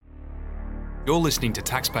You're listening to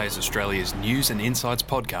Taxpayers Australia's News and Insights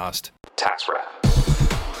podcast, Tax Wrap.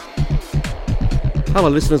 Hello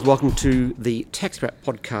listeners, welcome to the Tax Wrap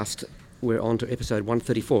podcast. We're on to episode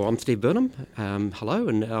 134. I'm Steve Burnham. Hello,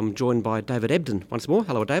 and I'm joined by David Ebden once more.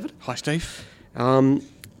 Hello, David. Hi, Steve.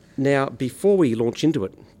 Now, before we launch into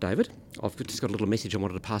it, David, I've just got a little message I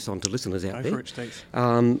wanted to pass on to listeners out there. Go for it, Steve.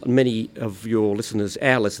 Many of your listeners,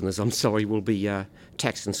 our listeners, will be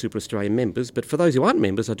Tax and Super Australia members. But for those who aren't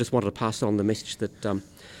members, I just wanted to pass on the message that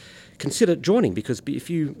consider joining, because if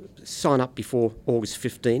you sign up before August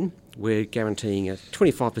 15, we're guaranteeing a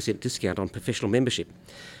 25% discount on professional membership.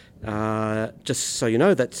 Just so you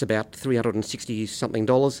know, that's about $360-something.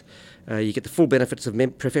 You get the full benefits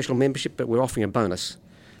of professional membership, but we're offering a bonus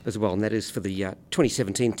as well, and that is for the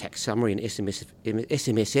 2017 tax summary and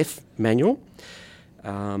SMSF manual.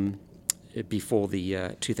 Before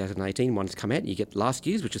the 2018 ones come out, you get last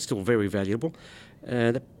year's, which is still very valuable.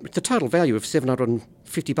 The total value of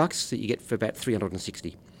 $750 that you get for about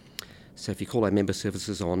 $360. So if you call our member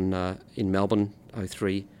services on in Melbourne,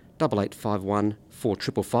 03 8851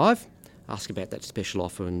 4555, ask about that special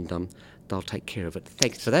offer, and they'll take care of it.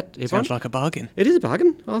 Thanks for that, everyone. Sounds like a bargain. It is a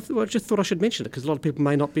bargain. I just thought I should mention it because a lot of people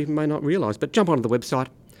may not realise. But jump onto the website,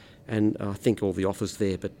 and I think all the offers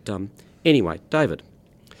there. But anyway, David,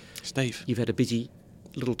 Steve, you've had a busy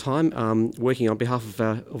little time working on behalf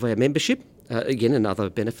of our membership. Again, another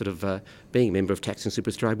benefit of being a member of Tax and Super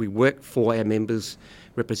Australia. We work for our members,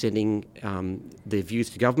 representing their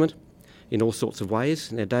views to government in all sorts of ways.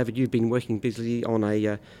 Now, David, you've been working busily on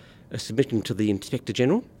a submission to the Inspector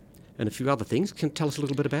General and a few other things. Can you tell us a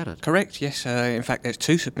little bit about it? Correct, yes. In fact, there's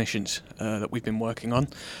two submissions that we've been working on.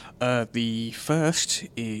 The first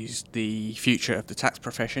is the future of the tax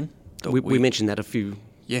profession. We mentioned that a few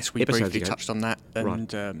Yes, we episodes briefly ago. touched on that.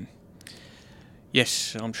 And Right.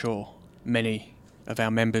 yes, I'm sure many of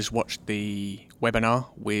our members watched the webinar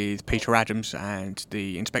with Peter Adams and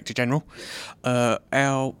the Inspector General.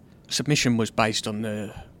 Our submission was based on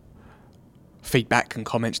the feedback and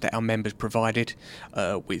comments that our members provided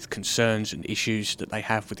with concerns and issues that they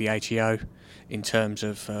have with the ATO in terms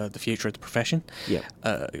of the future of the profession. Yeah.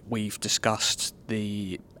 We've discussed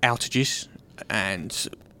the outages and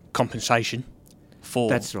compensation for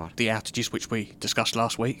That's right. the outages, which we discussed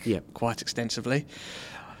last week quite extensively.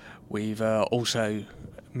 We've also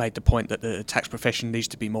made the point that the tax profession needs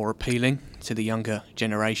to be more appealing to the younger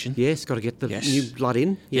generation. Yes, got to get the new blood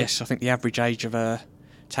in. Yeah. Yes, I think the average age of a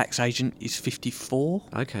tax agent is 54.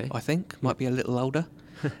 Okay. I think might be a little older,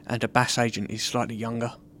 and a BAS agent is slightly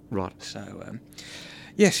younger. Right. So,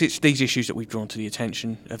 yes, it's these issues that we've drawn to the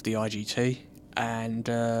attention of the IGT, and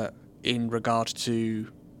in regards to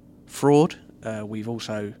fraud, we've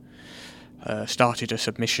also started a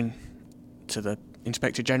submission to the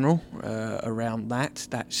Inspector General around that.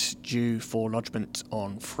 That's due for lodgement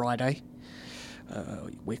on Friday.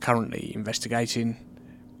 We're currently investigating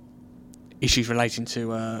issues relating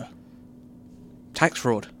to tax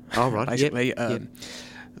fraud. Oh, right. Basically, Yep.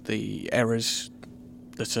 the errors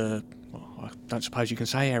that are... Well, I don't suppose you can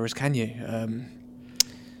say errors, can you?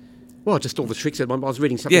 Well, just all the tricks. I was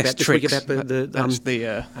reading something Yes, about this week tricks. about That's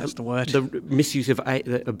the word. the misuse of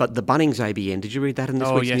but the Bunnings ABN. Did you read that in this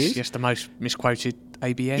week's news? Yes, the most misquoted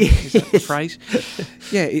ABN, is that the phrase?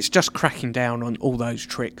 Yeah, it's just cracking down on all those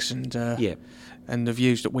tricks and and the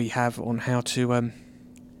views that we have on how to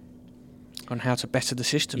better the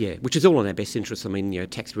system. Yeah, which is all in our best interest. I mean,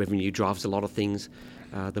 tax revenue drives a lot of things.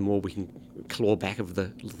 The more we can claw back of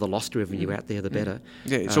the lost revenue out there, the better.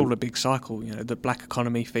 Yeah, it's all a big cycle. The black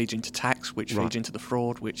economy feeds into tax, which feeds into the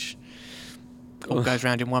fraud, which all goes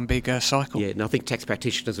round in one big cycle. Yeah, and I think tax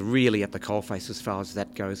practitioners are really at the coalface as far as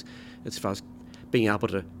that goes, as far as being able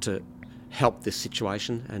to help this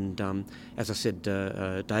situation. And as I said,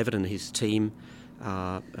 David and his team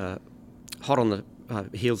are hot on the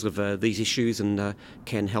heels of these issues and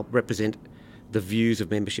can help represent the views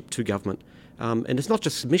of membership to government. And it's not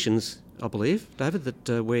just submissions, I believe, David,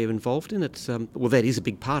 that we're involved in. It's that is a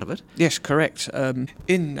big part of it. Yes, correct.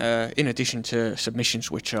 In addition to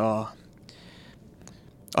submissions, which are,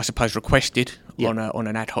 I suppose, requested on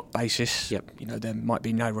an ad hoc basis. Yep. There might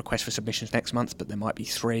be no request for submissions next month, but there might be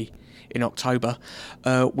 3 in October.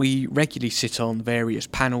 We regularly sit on various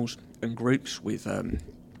panels and groups with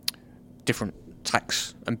different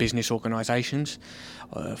tax and business organisations.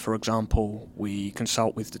 For example, we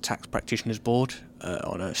consult with the Tax Practitioners Board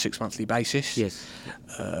on a 6-monthly basis. Yes.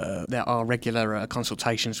 There are regular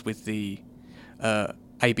consultations with the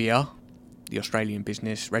ABR, the Australian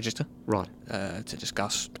Business Register, Right. To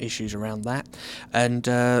discuss issues around that. And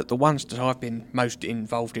the ones that I've been most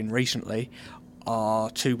involved in recently are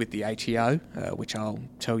two with the ATO, which I'll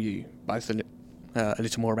tell you both a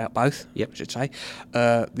little more about both, Yep. I should say.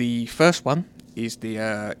 The first one is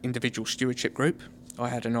the individual stewardship group. I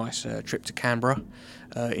had a nice trip to Canberra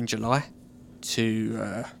in July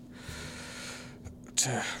to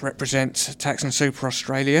represent Tax and Super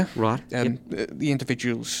Australia. Right. The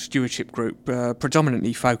individual stewardship group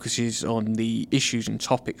predominantly focuses on the issues and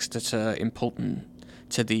topics that are important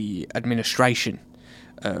to the administration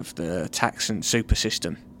of the tax and super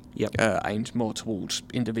system. Yep. Aimed more towards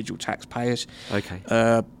individual taxpayers. Okay.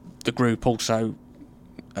 The group also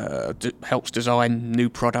helps design new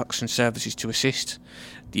products and services to assist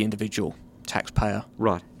the individual taxpayer.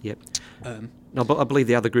 Right. Yep. No, but I believe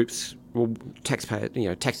the other groups, well, taxpayer,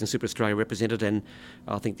 Tax and Super Australia represented, and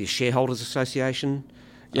I think the Shareholders Association.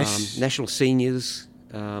 Yes. National Seniors.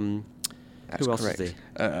 That's who else correct. is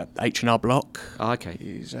there? H&R Block Okay.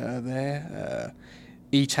 is there.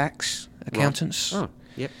 E-Tax Accountants. Oh,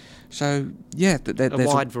 yep. So, yeah, there's A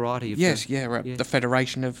wide variety of... Yes, the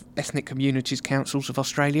Federation of Ethnic Communities Councils of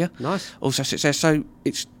Australia. Nice. Also sits there. So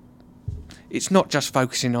it's not just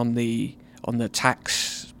focusing on the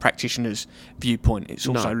tax practitioner's viewpoint. It's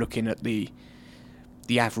also looking at the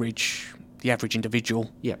average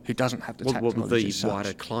individual who doesn't have the tax knowledge as the such.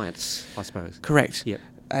 wider clients, I suppose. Correct. Yep.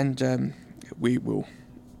 And we will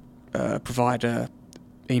provide a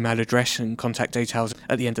email address and contact details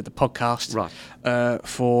at the end of the podcast. Right.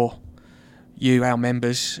 For you, our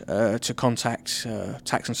members, to contact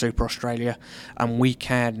Tax and Super Australia, and we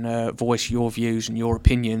can voice your views and your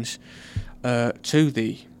opinions to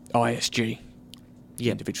the ISG, the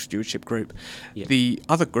Individual Stewardship Group. Yep. The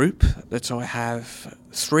other group that I have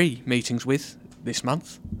 3 meetings with this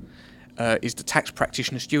month is the Tax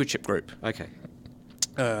Practitioner Stewardship Group. Okay.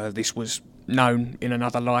 This was known in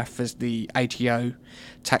another life as the ATO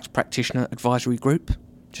Tax Practitioner Advisory Group,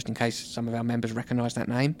 just in case some of our members recognise that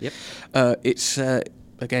name. Yep. It's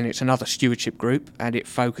another stewardship group, and it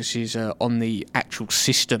focuses on the actual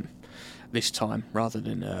system this time rather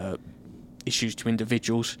than issues to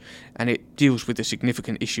individuals, and it deals with the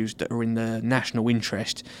significant issues that are in the national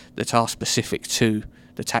interest that are specific to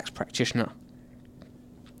the tax practitioner.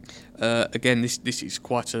 Again, this is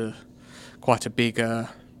quite a big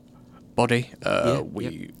body.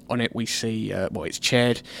 On it we see it's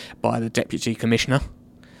chaired by the Deputy Commissioner,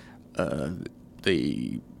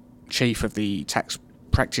 the Chief of the Tax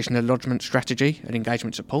Practitioner Lodgement Strategy and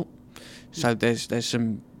Engagement Support. So there's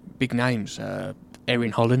some big names.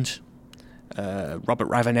 Erin Holland, Robert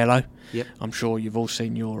Ravanello. Yep. I'm sure you've all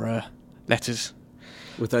seen your letters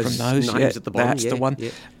With those, from those. names at the bottom. That's the one.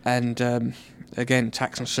 Yep. And again,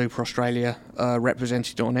 Tax and Super Australia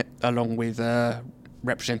represented on it, along with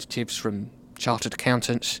representatives from Chartered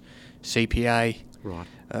Accountants, CPA, Right.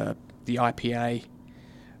 the IPA,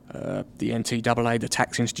 the NTAA, the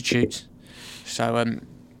Tax Institute. So,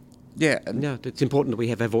 No, it's important that we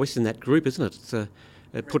have our voice in that group, isn't it?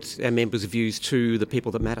 It puts our members' views to the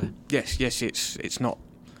people that matter. Yes, it's not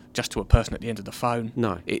just to a person at the end of the phone.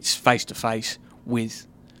 No. It's face to face with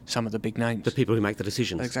some of the big names. The people who make the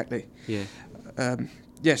decisions. Exactly. Yeah.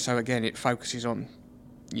 So again, it focuses on,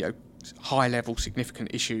 high level significant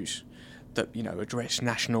issues that, address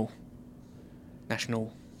national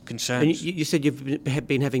concerns. And you said you've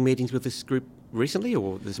been having meetings with this group recently,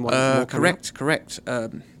 or there's more coming up? Correct.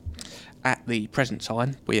 At the present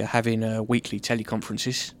time, we are having weekly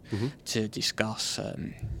teleconferences to discuss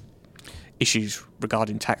issues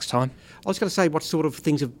regarding tax time. I was going to say, what sort of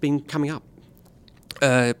things have been coming up?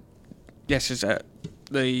 Yes,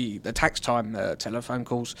 the tax time telephone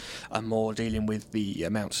calls are more dealing with the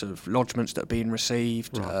amounts of lodgements that are being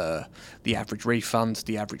received, Right. the average refund,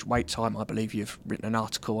 the average wait time. I believe you've written an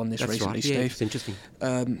article on this That's recently, right. Steve. Yeah, it's interesting.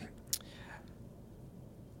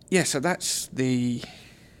 So that's the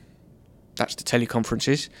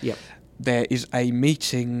teleconferences. Yep. There is a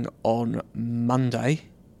meeting on Monday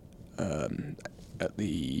at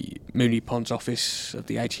the Moonee Ponds office of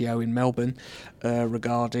the ATO in Melbourne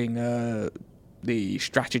regarding the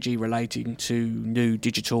strategy relating to new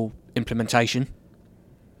digital implementation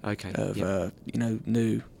Okay. of yep.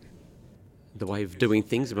 new. The way of doing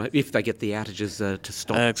things, if they get the outages to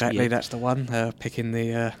stop. Exactly, Yeah. that's the one. Picking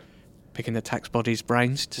the tax body's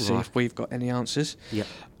brains to see Right. if we've got any answers. Yep.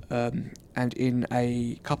 And in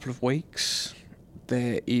a couple of weeks,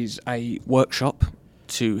 there is a workshop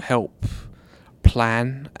to help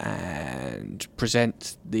plan and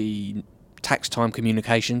present the tax time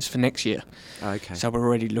communications for next year. Okay. So we're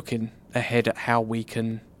already looking ahead at how we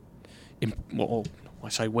can,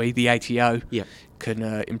 the ATO Yep. can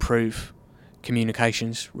improve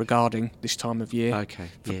communications regarding this time of year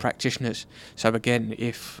for yeah. practitioners. So again,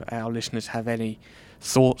 if our listeners have any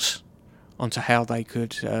thoughts onto how they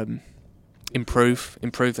could improve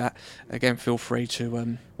that, again, feel free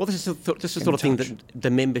to... Well, this is the sort of thing that the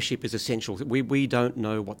membership is essential. We don't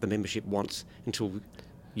know what the membership wants until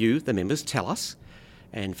you, the members, tell us.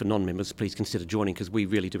 And for non-members, please consider joining, because we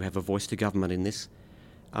really do have a voice to government in this.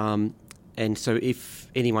 And so if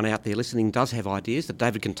anyone out there listening does have ideas that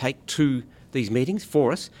David can take to these meetings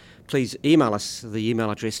for us, please email us. The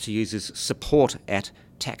email address to use is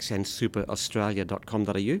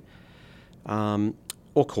support@taxandsuperaustralia.com.au,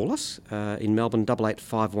 or call us in Melbourne,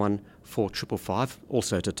 8851 4555,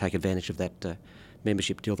 also to take advantage of that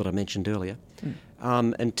membership deal that I mentioned earlier.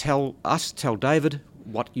 And tell David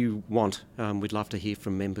what you want. We'd love to hear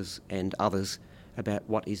from members and others about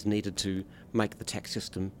what is needed to make the tax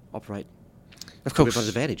system operate of course, to everyone's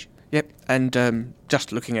advantage. Yep, and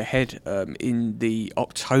just looking ahead, in the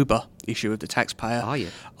October issue of the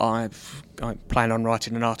Taxpayer, I plan on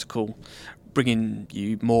writing an article bringing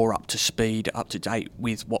you more up to speed, up to date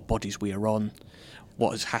with what bodies we are on,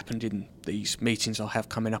 what has happened in these meetings I'll have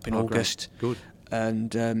coming up in August. Great. Good.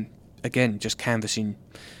 And again, just canvassing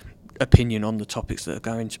opinion on the topics that are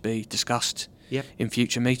going to be discussed in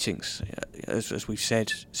future meetings. As we've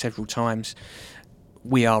said several times,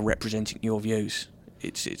 we are representing your views.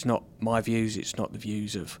 It's not my views, it's not the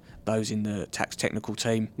views of those in the tax technical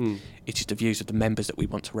team. It is the views of the members that we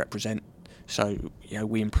want to represent. So,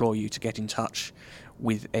 we implore you to get in touch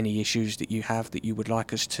with any issues that you have that you would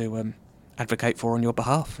like us to advocate for on your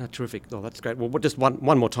behalf. Terrific. Oh, that's great. Well, just one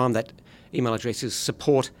more time, that email address is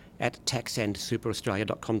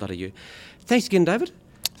support@taxandsuperaustralia.com.au. Thanks again, David.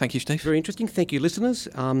 Thank you, Steve. Very interesting. Thank you, listeners.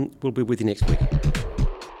 We'll be with you next week.